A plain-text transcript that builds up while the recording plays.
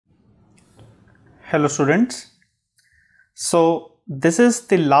Hello students. So this is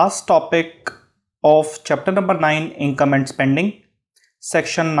the last topic of chapter number 9, income and spending,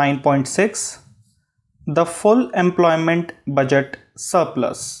 section 9.6, the full employment budget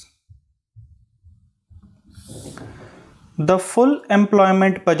surplus. The full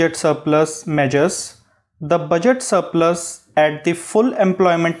employment budget surplus measures the budget surplus at the full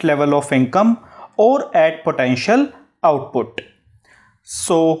employment level of income or at potential output.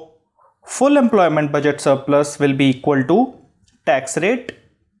 So full employment budget surplus will be equal to tax rate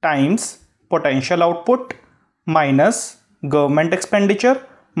times potential output minus government expenditure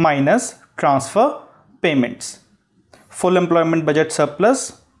minus transfer payments. Full employment budget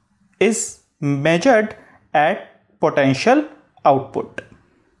surplus is measured at potential output.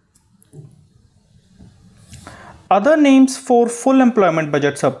 Other names for full employment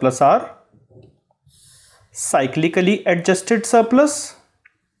budget surplus are cyclically adjusted surplus,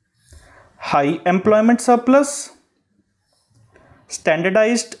 high employment surplus,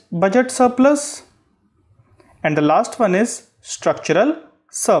 standardized budget surplus, and the last one is structural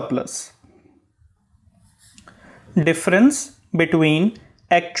surplus. Difference between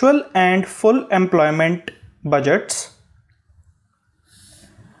actual and full employment budgets.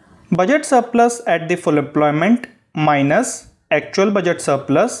 Budget surplus at the full employment minus actual budget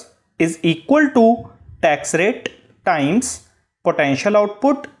surplus is equal to tax rate times potential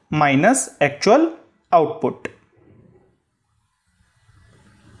output minus actual output.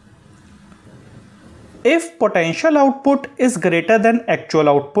 If potential output is greater than actual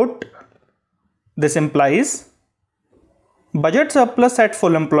output, this implies budget surplus at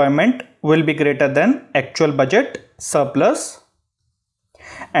full employment will be greater than actual budget surplus,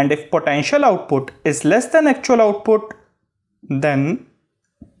 and if potential output is less than actual output, then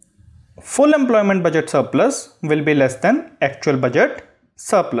full employment budget surplus will be less than actual budget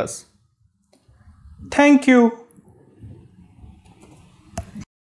surplus. Thank you.